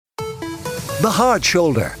The Hard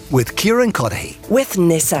Shoulder with Kieran Cuddihy with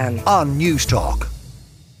Nissan on News Talk.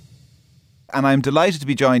 And I'm delighted to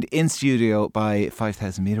be joined in studio by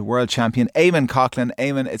 5,000 metre world champion Eamon Coughlin.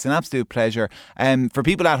 Eamon, it's an absolute pleasure. For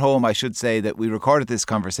people at home, I should say that we recorded this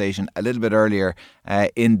conversation a little bit earlier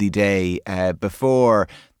in the day before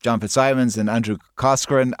John Fitzsimons and Andrew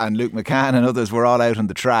Coscoran and Luke McCann and others were all out on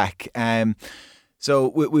the track. So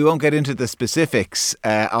we won't get into the specifics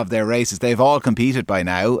of their races. They've all competed by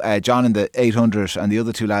now. John in the 800 and the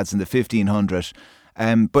other two lads in the 1500.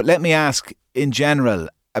 But let me ask, in general,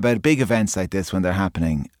 about big events like this when they're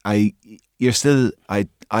happening. I assume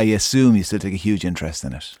you still take a huge interest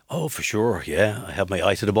in it. Oh, for sure, yeah. I have my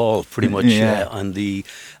eye to the ball pretty much on the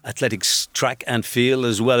athletics track and field,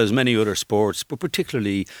 as well as many other sports, but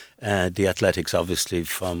particularly the athletics, obviously,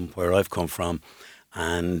 from where I've come from.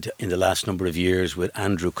 And in the last number of years, with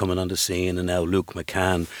Andrew coming on the scene and now Luke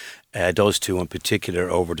McCann, those two in particular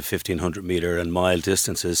over the 1500 metre and mile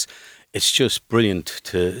distances, it's just brilliant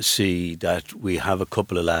to see that we have a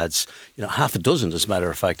couple of lads, half a dozen, as a matter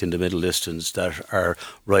of fact, in the middle distance that are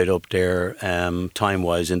right up there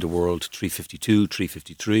time-wise in the world, 3:52,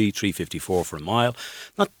 3:53, 3:54 for a mile.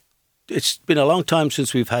 It's been a long time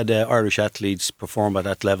since we've had Irish athletes perform at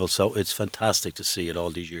that level, so it's fantastic to see it all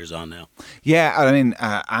these years on now. Yeah, I mean,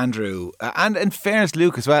 Andrew, and in fairness,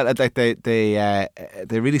 Luke as well, like they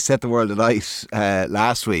really set the world alight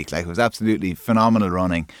last week. Like, it was absolutely phenomenal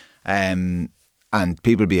running. And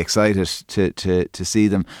people be excited to see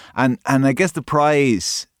them, and I guess the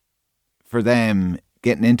prize for them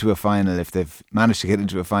getting into a final, if they've managed to get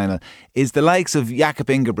into a final, is the likes of Jakob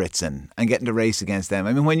Ingebrigtsen and getting to race against them.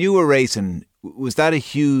 I mean, when you were racing, was that a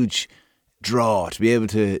huge draw to be able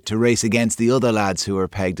to race against the other lads who were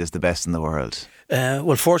pegged as the best in the world?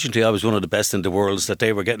 Well, fortunately, I was one of the best in the world that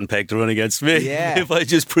they were getting pegged to run against me, yeah. If I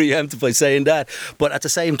just preempt by saying that. But at the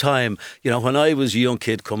same time, when I was a young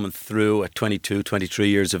kid coming through at 22, 23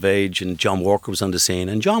 years of age, and John Walker was on the scene,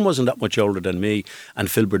 and John wasn't that much older than me, and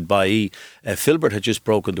Philbert Bailly. Philbert had just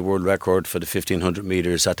broken the world record for the 1500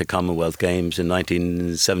 metres at the Commonwealth Games in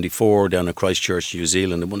 1974 down in Christchurch, New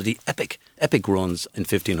Zealand, in one of the epic runs in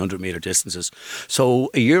 1500 metre distances. So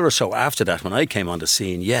a year or so after that, when I came on the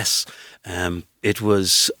scene, yes, it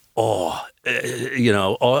was the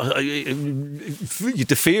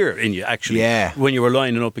fear in you, actually, when you were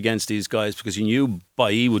lining up against these guys, because you knew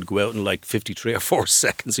Bailly would go out in like 53 or 4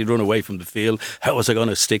 seconds. He'd run away from the field. How was I going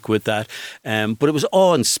to stick with that? But it was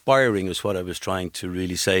awe-inspiring is what I was trying to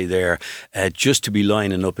really say there, just to be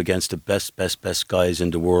lining up against the best guys in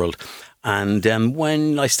the world. And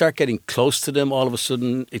when I start getting close to them, all of a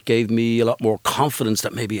sudden it gave me a lot more confidence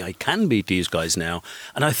that maybe I can beat these guys now.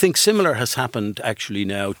 And I think similar has happened actually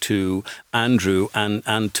now to Andrew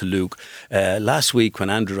and to Luke. Last week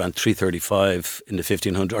when Andrew ran 3:35 in the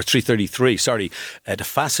 1500, or 3:33, the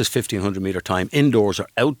fastest 1500 metre time indoors or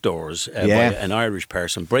outdoors by an Irish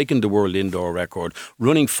person, breaking the world indoor record,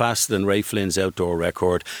 running faster than Ray Flynn's outdoor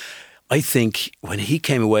record. I think when he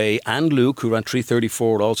came away, and Luke, who ran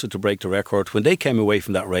 3:34 also to break the record, when they came away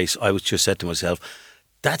from that race, I was just said to myself,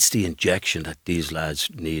 that's the injection that these lads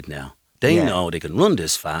need now. They know they can run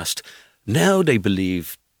this fast. Now they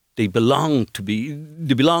believe they belong to be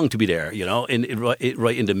there,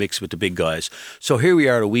 right in the mix with the big guys. So here we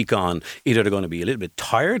are a week on. Either they're going to be a little bit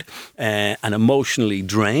tired and emotionally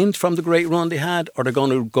drained from the great run they had, or they're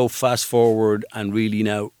going to go fast forward and really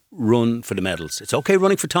now run for the medals. It's okay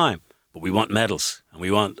running for time, but we want medals, and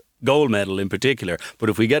we want gold medal in particular. But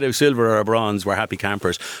if we get a silver or a bronze, we're happy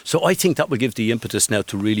campers. So I think that will give the impetus now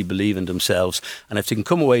to really believe in themselves. And if they can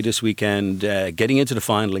come away this weekend getting into the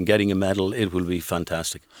final and getting a medal, it will be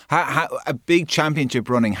fantastic. How a big championship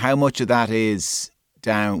running, how much of that is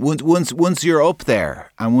down once you're up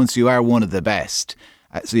there and once you are one of the best,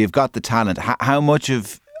 so you've got the talent, how much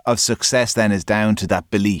of success then is down to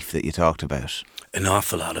that belief that you talked about? An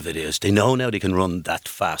awful lot of it is. They know now they can run that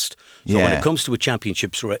fast. So when it comes to a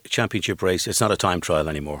championship race, it's not a time trial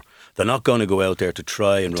anymore. They're not going to go out there to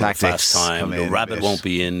try and run a fast time. The rabbit won't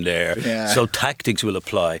be in there. Yeah. So tactics will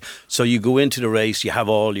apply. So you go into the race, you have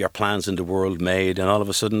all your plans in the world made, and all of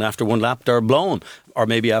a sudden after one lap they're blown. Or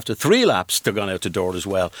maybe after 3 laps they're gone out the door as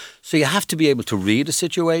well. So you have to be able to read a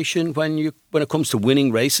situation when it comes to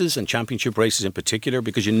winning races and championship races in particular,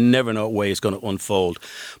 because you never know what way it's going to unfold.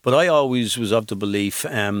 But I always was of the belief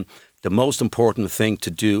the most important thing to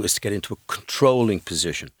do is to get into a controlling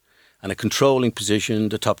position. and a controlling position,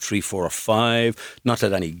 the top 3, 4 or 5, not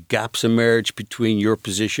let any gaps emerge between your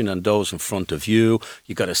position and those in front of you.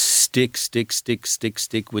 You got to stick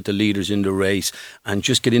with the leaders in the race, and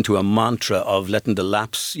just get into a mantra of letting the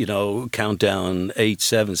laps, count down 8,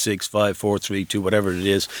 7, 6, 5, 4, 3, 2, whatever it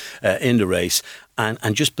is in the race.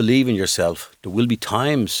 And just believe in yourself. There will be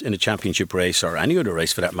times in a championship race, or any other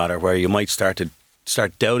race for that matter, where you might start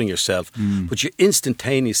doubting yourself, but you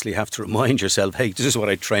instantaneously have to remind yourself, hey, this is what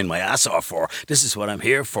I trained my ass off for. This is what I'm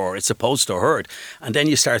here for. It's supposed to hurt. And then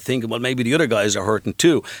you start thinking, well, maybe the other guys are hurting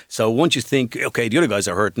too. So once you think, okay, the other guys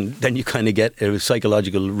are hurting, then you kind of get a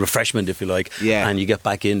psychological refreshment, if you like, and you get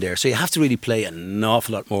back in there. So you have to really play an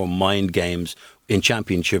awful lot more mind games in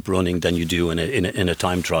championship running than you do in a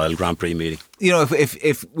time trial Grand Prix meeting.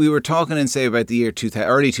 If we were talking in, say, about the year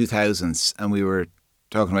early 2000s, and we were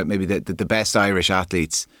talking about maybe the best Irish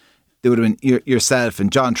athletes, there would have been yourself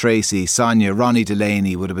and John Tracy, Sonia, Ronnie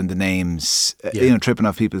Delaney would have been the names, tripping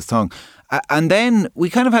off people's tongue. And then we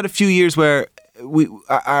kind of had a few years where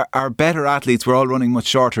our better athletes were all running much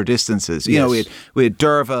shorter distances. Yes. We had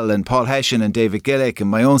Derval and Paul Hession and David Gillick, and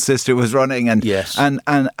my own sister was running, and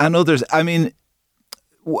others. I mean,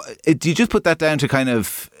 do you just put that down to kind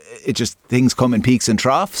of things come in peaks and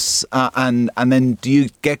troughs, and then do you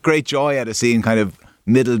get great joy out of seeing kind of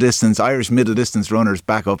Irish middle distance runners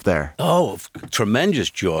back up there? Oh, tremendous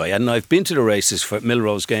joy. And I've been to the races for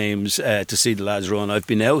Millrose Games to see the lads run. I've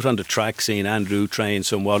been out on the track seeing Andrew train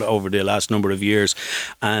somewhat over the last number of years,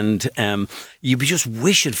 and you'd be just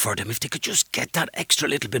wishing for them if they could just get that extra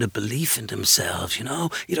little bit of belief in themselves,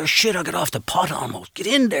 either shit or get off the pot almost. Get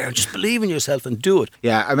in there and just believe in yourself and do it.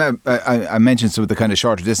 Yeah, I mentioned some of the kind of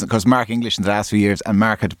shorter distance, because Mark English in the last few years, and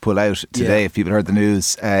Mark had to pull out today, if people heard the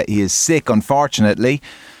news. He is sick, unfortunately.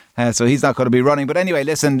 So he's not going to be running. But anyway,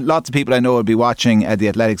 listen, lots of people I know will be watching the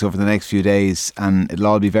athletics over the next few days, and it'll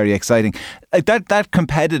all be very exciting. That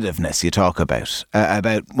competitiveness you talk about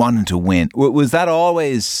wanting to win, was that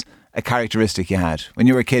always a characteristic you had when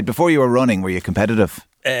you were a kid? Before you were running, were you competitive?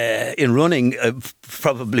 In running,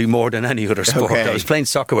 probably more than any other sport. Okay. I was playing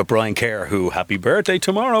soccer with Brian Kerr, who, happy birthday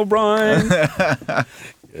tomorrow, Brian.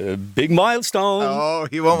 Big milestone. Oh,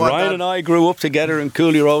 he won't want that. Brian and I grew up together in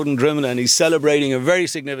Cooley Road in Drimmen, and he's celebrating a very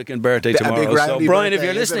significant birthday tomorrow. So, Brian, if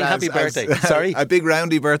you're listening, happy birthday. Sorry? A big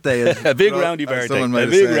roundy birthday. A big roundy birthday. A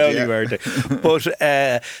big roundy birthday.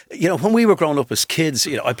 But, when we were growing up as kids,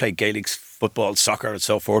 I played Gaelic football, soccer and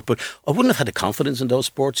so forth, but I wouldn't have had the confidence in those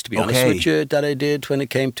sports, to be honest with you, that I did when it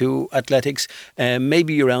came to athletics.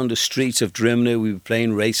 Maybe around the streets of Drimna, we were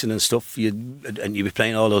playing racing and stuff, and you'd be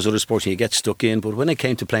playing all those other sports and you get stuck in. But when it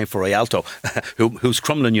came to playing for Rialto, who's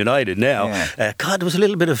Crumlin United now, God, there was a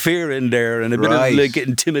little bit of fear in there, and a bit of like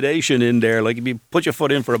intimidation in there. Like if you put your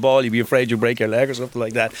foot in for a ball, you'd be afraid you'd break your leg or something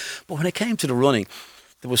like that. But when it came to the running,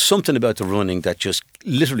 there was something about the running that just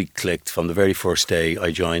literally clicked from the very first day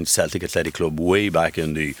I joined Celtic Athletic Club way back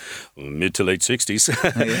in the mid to late 60s.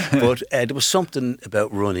 But there was something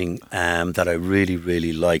about running that I really,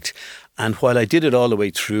 really liked. And while I did it all the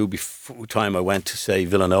way through before time I went to, say,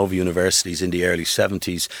 Villanova universities in the early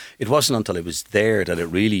 70s, it wasn't until I was there that it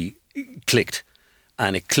really clicked.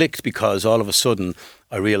 And it clicked because all of a sudden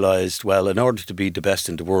I realised, well, in order to be the best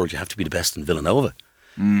in the world, you have to be the best in Villanova.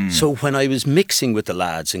 So when I was mixing with the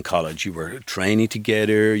lads in college, you were training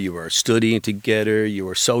together, you were studying together, you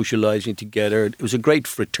were socialising together. It was a great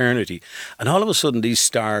fraternity. And all of a sudden, these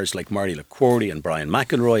stars like Marty LaCourty and Brian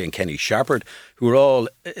McElroy and Kenny Sharpard, who were all,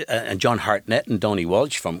 and John Hartnett and Donny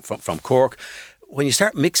Walsh from Cork, when you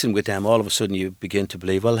start mixing with them, all of a sudden you begin to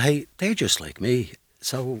believe, well, hey, they're just like me.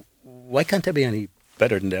 So why can't there be any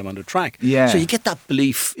better than them on the track? So you get that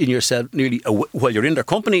belief in yourself nearly while you're in their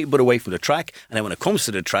company, but away from the track. And then when it comes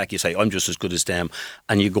to the track, you say, I'm just as good as them,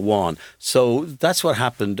 and you go on. So that's what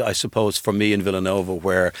happened, I suppose, for me in Villanova,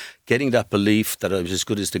 where getting that belief that I was as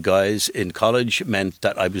good as the guys in college meant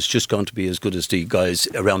that I was just going to be as good as the guys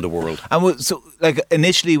around the world. And so, like,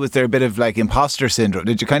 initially, was there a bit of like imposter syndrome?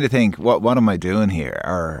 Did you kind of think, what am I doing here?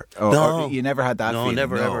 Or no, you never had that feeling?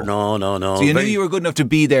 Never, ever. No. So you knew you were good enough to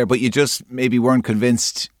be there, but you just maybe weren't convinced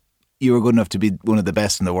you were good enough to be one of the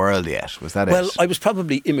best in the world yet. Was that it? Well, I was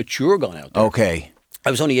probably immature going out there. Okay. I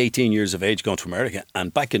was only 18 years of age going to America,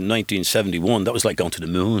 and back in 1971, that was like going to the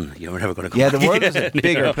moon. You were never going to come back. Yeah, the world was a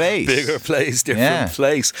bigger place. Bigger place, different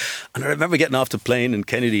place. And I remember getting off the plane in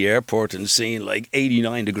Kennedy Airport and seeing like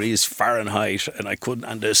 89 degrees Fahrenheit, and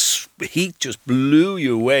and the heat just blew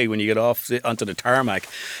you away when you get off onto the tarmac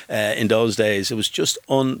in those days. It was just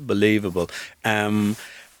unbelievable.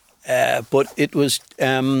 But it was...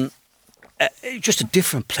 just a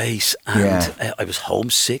different place, and I was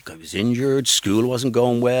homesick, I was injured, school wasn't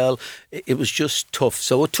going well, it was just tough.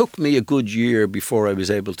 So it took me a good year before I was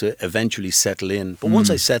able to eventually settle in. But once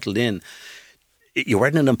I settled in, you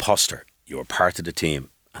weren't an imposter, you were part of the team.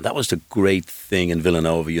 And that was the great thing in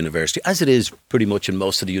Villanova University, as it is pretty much in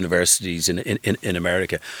most of the universities in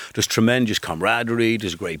America. There's tremendous camaraderie,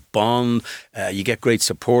 there's a great bond, you get great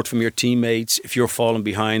support from your teammates. If you're falling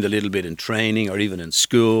behind a little bit in training or even in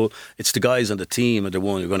school, it's the guys on the team are the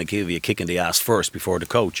one who are going to give you a kick in the ass first before the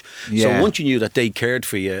coach. Yeah. So once you knew that they cared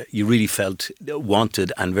for you, you really felt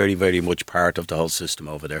wanted and very, very much part of the whole system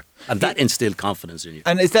over there. And that instilled confidence in you.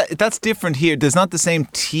 And that's different here? There's not the same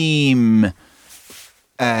team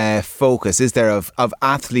focus, is there, of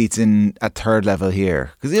athletes at third level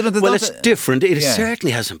here? Well, it's different. It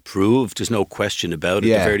certainly has improved. There's no question about it.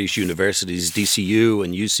 The various universities, DCU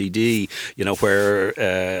and UCD, where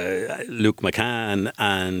Luke McCann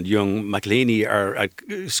and young McElhaney are at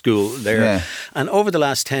school there. Yeah. And over the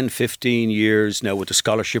last 10, 15 years now, with the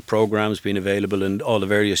scholarship programs being available in all the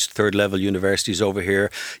various third level universities over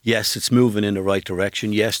here, yes, it's moving in the right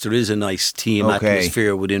direction. Yes, there is a nice team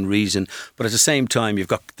atmosphere within reason. But at the same time,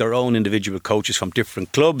 you've got their own individual coaches from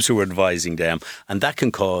different clubs who are advising them, and that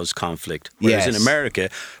can cause conflict. Whereas in America,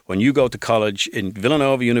 when you go to college in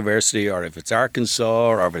Villanova University, or if it's Arkansas,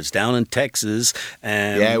 or if it's down in Texas,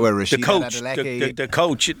 the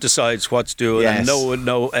coach decides what's doing, and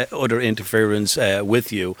no other interference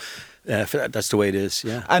with you. That's the way it is,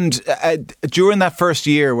 yeah. And during that first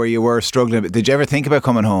year where you were struggling, did you ever think about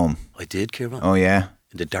coming home? I did, Kieran. Oh, yeah?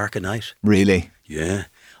 In the dark of night. Really? Yeah.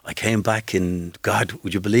 I came back in, God,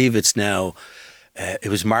 would you believe it's now, it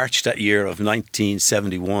was March that year of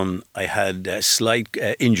 1971. I had a slight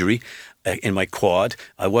injury in my quad.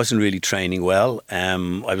 I wasn't really training well.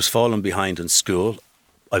 I was falling behind in school.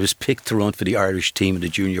 I was picked to run for the Irish team in the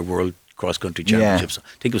Junior World Cross-Country Championships. I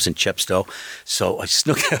think it was in Chepstow. So I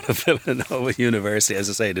snuck out of Villanova University, as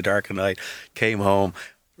I say, the dark of night, came home,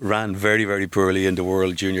 ran very, very poorly in the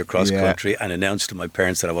World Junior Cross Country, and announced to my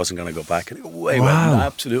parents that I wasn't going to go back. And they went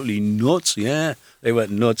absolutely nuts. Yeah, they went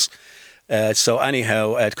nuts. So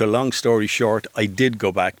anyhow, to cut a long story short, I did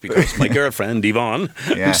go back because my girlfriend, Yvonne,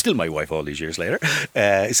 who's still my wife all these years later,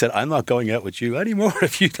 said, I'm not going out with you anymore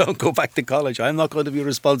if you don't go back to college. I'm not going to be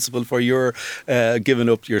responsible for your giving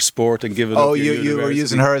up your sport and giving up your university. You were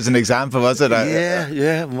using her as an example, was it?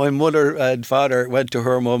 Yeah. My mother and father went to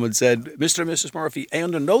her mum and said, Mr. and Mrs. Murphy,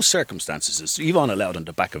 under no circumstances is Yvonne allowed on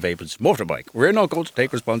the back of Abel's motorbike. We're not going to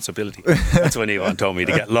take responsibility. That's when Yvonne told me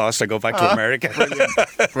to get lost and go back to America.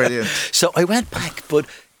 Brilliant. So I went back, but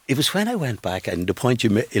it was when I went back, and the point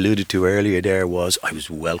you alluded to earlier there was I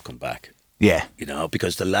was welcome back. Yeah.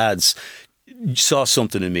 Because the lads saw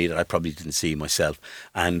something in me that I probably didn't see myself.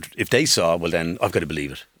 And if they saw, well, then I've got to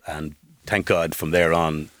believe it. And thank God from there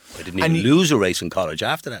on, I didn't even lose a race in college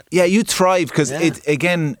after that. Yeah, you thrive because it,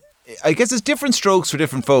 again, I guess it's different strokes for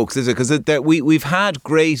different folks, is it? Because we've had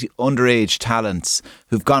great underage talents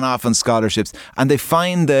who've gone off on scholarships, and they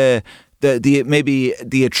find the maybe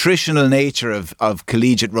the attritional nature of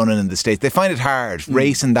collegiate running in the States. They find it hard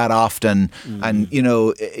racing that often, and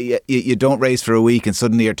you don't race for a week and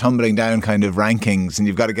suddenly you're tumbling down kind of rankings, and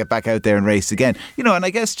you've got to get back out there and race again. And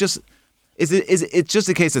I guess is it just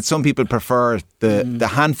a case that some people prefer the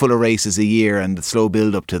handful of races a year and the slow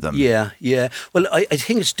build up to them? Yeah. Well, I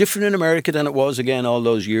think it's different in America than it was again all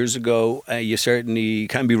those years ago. You certainly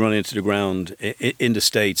can be run into the ground in the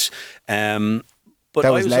States. But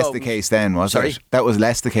that was less the case then, was it? That was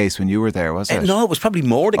less the case when you were there, was it? No, it was probably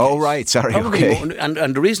more the case. Oh, right, sorry, okay.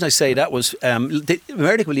 And the reason I say that was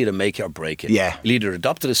America will either make it or break it. Yeah. You'll either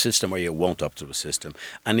adopt to the system or you won't adopt to the system.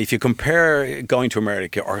 And if you compare going to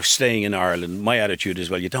America or staying in Ireland, my attitude is,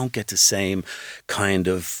 well, you don't get the same kind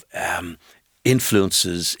of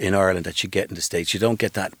influences in Ireland that you get in the States. You don't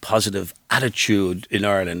get that positive attitude in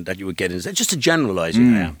Ireland that you would get in the States. Just a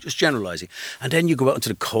generalising, just generalising. And then you go out into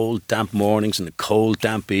the cold, damp mornings and the cold,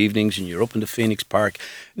 damp evenings, and you're up in the Phoenix Park.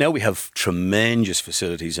 Now we have tremendous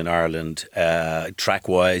facilities in Ireland,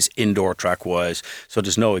 track-wise, indoor track-wise, so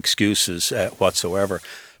there's no excuses whatsoever.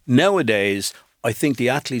 Nowadays, I think the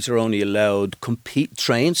athletes are only allowed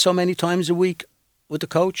train so many times a week with the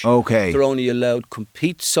coach. Okay. They're only allowed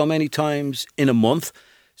compete so many times in a month.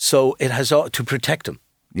 So it has to protect them.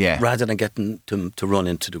 Yeah. Rather than getting them to run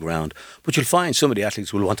into the ground. But you'll find some of the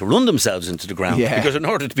athletes will want to run themselves into the ground. Yeah. Because in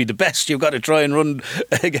order to be the best, you've got to try and run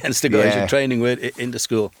against the guys you're training with in the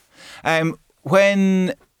school.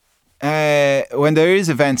 When when there is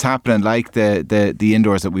events happening like the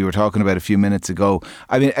indoors that we were talking about a few minutes ago,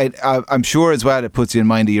 I mean, I'm sure as well it puts you in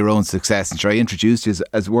mind of your own success. And sure, I introduced you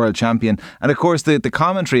as world champion. And of course, the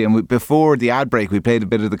commentary, and before the ad break, we played a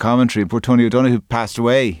bit of the commentary. Poor Tony O'Donoghue passed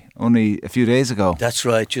away only a few days ago. That's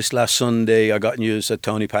right. Just last Sunday, I got news that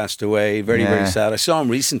Tony passed away. Very, very sad. I saw him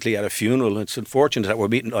recently at a funeral. It's unfortunate that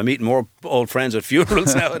I'm meeting more old friends at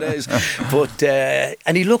funerals nowadays. But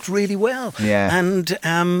and he looked really well. Yeah. And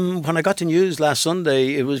when I got the news last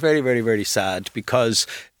Sunday, it was very, very, very sad because,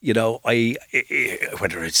 you know,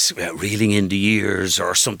 whether it's reeling in the years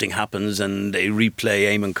or something happens and they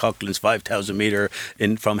replay Eamon Coughlin's 5,000 metre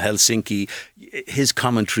from Helsinki, his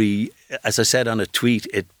commentary, as I said on a tweet,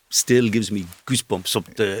 it still gives me goosebumps up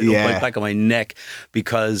my back of my neck,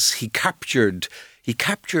 because he captured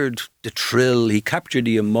the thrill, he captured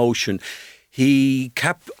the emotion,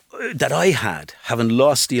 that I had, having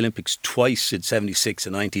lost the Olympics twice in 76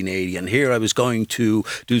 and 1980, and here I was going to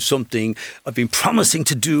do something I've been promising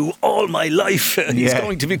to do all my life. He's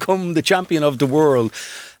going to become the champion of the world.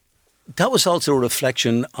 That was also a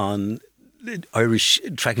reflection on Irish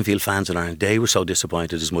track and field fans in Ireland. They were so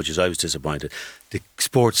disappointed as much as I was disappointed. The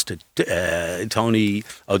sports, Tony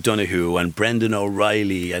O'Donoghue and Brendan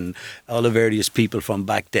O'Reilly and all the various people from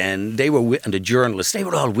back then, they were and the journalists, they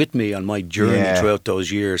were all with me on my journey throughout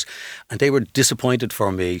those years, and they were disappointed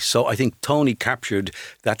for me. So I think Tony captured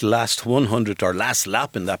that last 100 or last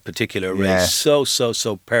lap in that particular race so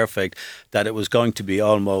perfect that it was going to be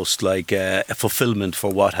almost like a fulfillment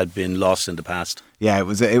for what had been lost in the past. Yeah,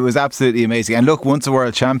 it was absolutely amazing. And look, once a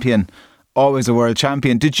world champion, always a world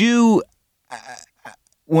champion. Did you,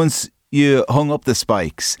 once you hung up the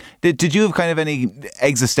spikes, did you have kind of any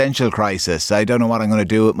existential crisis? I don't know what I'm going to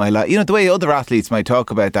do with my life. You know, the way other athletes might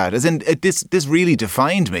talk about that. As in, this really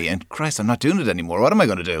defined me, and Christ, I'm not doing it anymore. What am I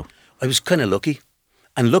going to do? I was kind of lucky.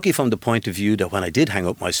 And lucky from the point of view that when I did hang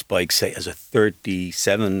up my spikes, say as a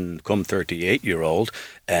 37, come 38-year-old,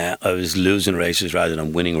 I was losing races rather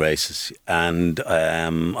than winning races. And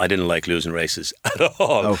I didn't like losing races at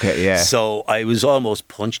all. Okay, yeah. So I was almost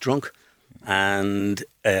punch drunk. And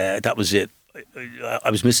that was it. I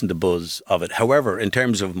was missing the buzz of it. However, in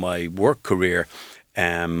terms of my work career,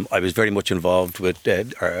 I was very much involved with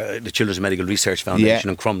the Children's Medical Research Foundation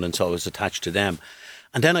in Crumlin, so I was attached to them.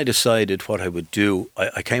 And then I decided what I would do.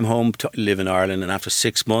 I came home to live in Ireland, and after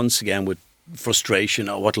 6 months, again with frustration,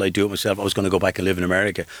 what will I do with myself? I was going to go back and live in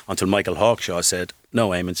America, until Michael Hawkshaw said, no,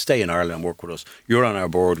 Eamon, stay in Ireland and work with us. You're on our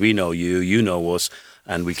board, we know you, you know us,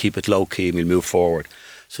 and we keep it low key and we'll move forward.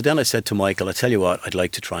 So then I said to Michael, I tell you what I'd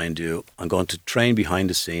like to try and do. I'm going to train behind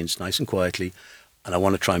the scenes, nice and quietly, and I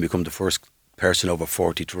want to try and become the first person over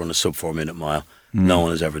 40 to run a sub 4 minute mile. No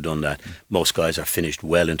one has ever done that. Most guys are finished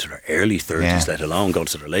well into their early 30s, let alone go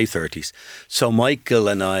to their late 30s. So Michael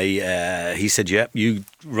and I, he said, yeah, you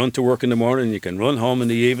run to work in the morning, you can run home in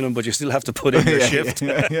the evening, but you still have to put in your shift.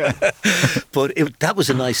 But that was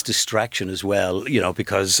a nice distraction as well, you know,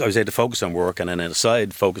 because I was able to focus on work and then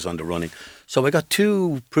aside focus on the running. So I got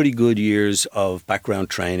 2 pretty good years of background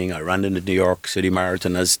training. I ran in the New York City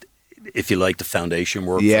Marathon as, if you like, the foundation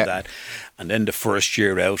work for that. And then the first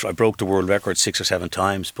year out, I broke the world record 6 or 7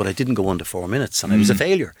 times, but I didn't go under 4 minutes, and I was a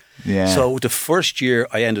failure. So the first year,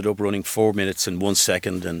 I ended up running 4 minutes and 1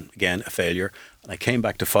 second, and again, a failure. And I came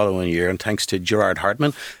back the following year, and thanks to Gerard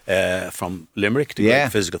Hartman from Limerick, the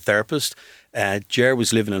great physical therapist, Ger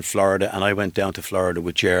was living in Florida, and I went down to Florida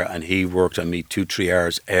with Ger, and he worked on me 2-3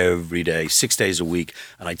 hours every day, 6 days a week,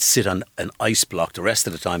 and I'd sit on an ice block the rest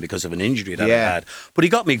of the time because of an injury that I had. But he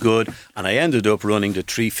got me good, and I ended up running the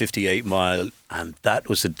 3:58 mile, and that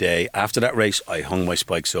was the day. After that race, I hung my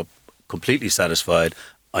spikes up, completely satisfied.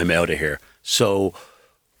 I'm out of here. So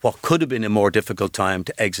what could have been a more difficult time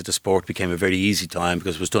to exit the sport became a very easy time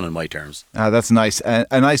because it was done on my terms. That's nice.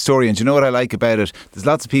 A nice story. And do you know what I like about it? There's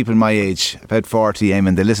lots of people my age, about 40,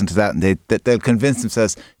 Eamon, they listen to that and they'll convince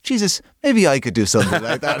themselves, Jesus, maybe I could do something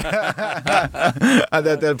like that. And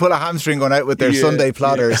they'll pull a hamstring going out with their Sunday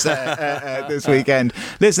plotters this weekend.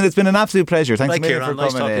 Listen, it's been an absolute pleasure. Thanks a million for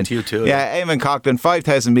coming talking to you too. Yeah, Eamon Coughlin,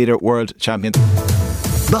 5,000 metre world champion.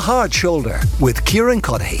 The Hard Shoulder with Kieran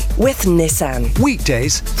Cuddihy. With Nissan.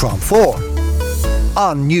 Weekdays from 4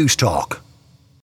 on News Talk.